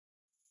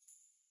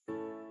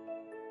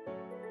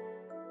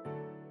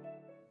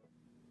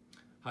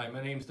Hi,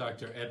 my name is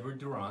Dr. Edward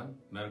Dourron,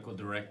 Medical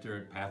Director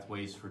at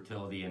Pathways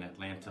Fertility in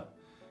Atlanta.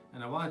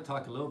 And I want to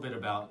talk a little bit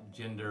about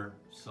gender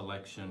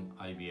selection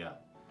IVF.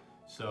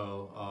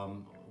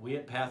 So we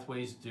at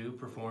Pathways do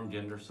perform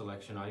gender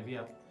selection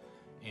IVF.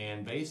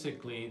 And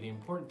basically the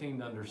important thing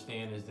to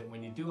understand is that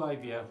when you do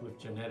IVF with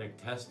genetic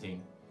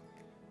testing,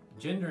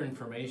 gender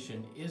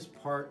information is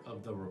part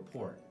of the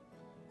report.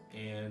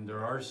 And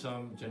there are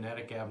some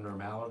genetic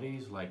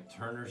abnormalities like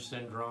Turner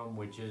syndrome,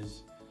 which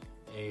is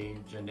a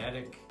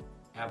genetic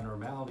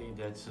abnormality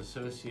that's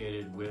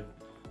associated with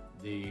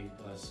the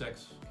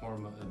sex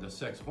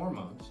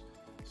hormones,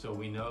 so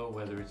we know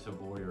whether it's a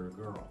boy or a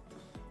girl.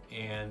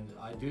 And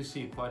I do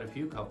see quite a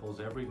few couples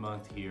every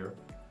month here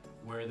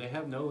where they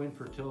have no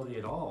infertility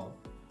at all,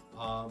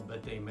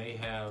 but they may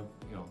have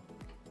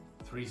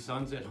 3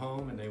 sons at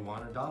home and they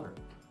want a daughter,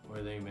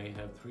 or they may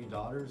have 3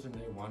 daughters and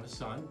they want a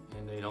son,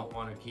 and they don't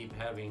want to keep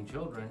having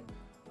children,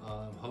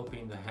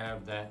 hoping to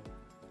have that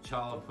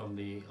child from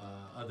the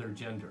other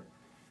gender.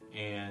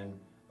 And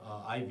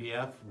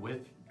IVF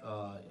with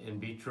in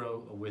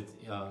vitro with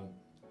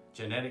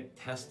genetic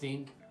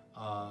testing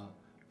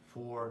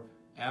for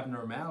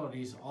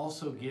abnormalities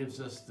also gives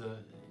us the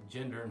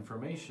gender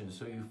information.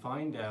 So you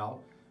find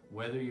out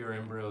whether your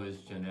embryo is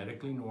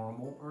genetically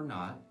normal or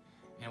not,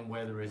 and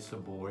whether it's a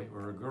boy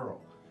or a girl.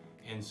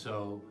 And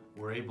so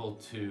we're able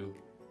to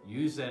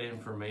use that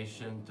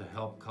information to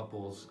help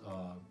couples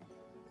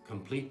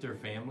complete their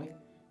family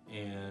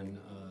and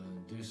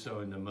do so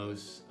in the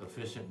most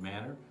efficient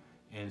manner.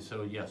 And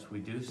so yes, we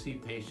do see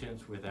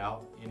patients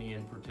without any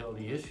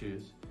infertility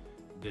issues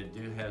that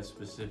do have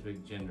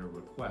specific gender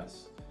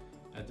requests.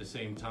 At the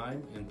same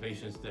time, in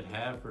patients that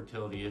have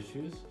fertility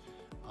issues,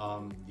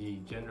 the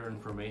gender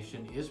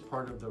information is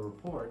part of the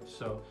report.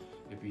 So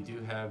if you do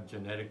have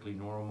genetically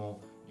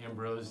normal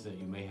embryos that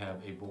you may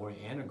have a boy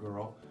and a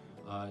girl,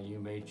 you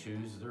may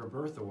choose their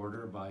birth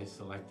order by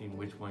selecting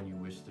which one you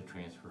wish to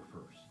transfer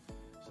first.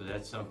 So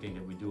that's something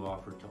that we do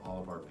offer to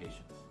all of our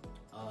patients.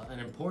 An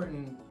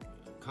important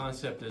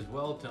concept as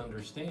well to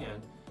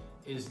understand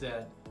is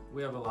that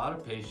we have a lot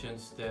of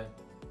patients that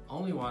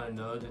only want to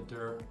know that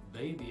their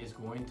baby is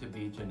going to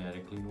be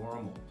genetically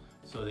normal.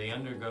 So they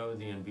undergo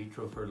the in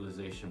vitro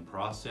fertilization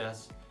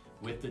process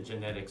with the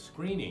genetic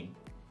screening,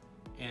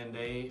 and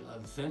they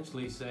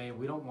essentially say,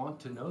 we don't want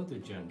to know the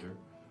gender.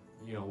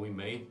 We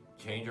may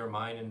change our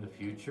mind in the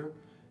future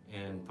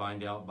and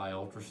find out by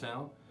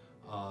ultrasound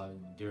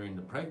during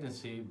the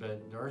pregnancy,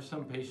 but there are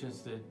some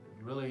patients that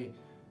really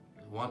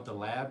want the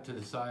lab to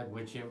decide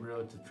which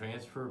embryo to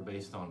transfer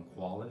based on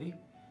quality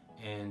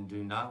and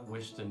do not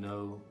wish to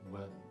know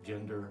what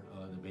gender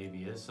the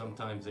baby is.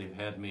 Sometimes they've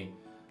had me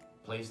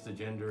place the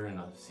gender in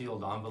a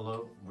sealed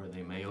envelope where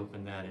they may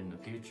open that in the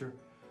future.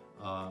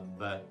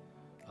 But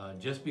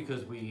just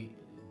because we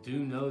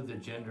do know the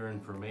gender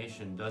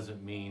information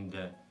doesn't mean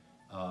that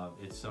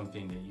it's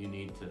something that you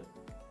need to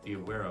be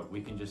aware of.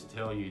 We can just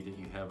tell you that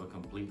you have a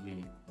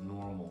completely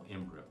normal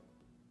embryo.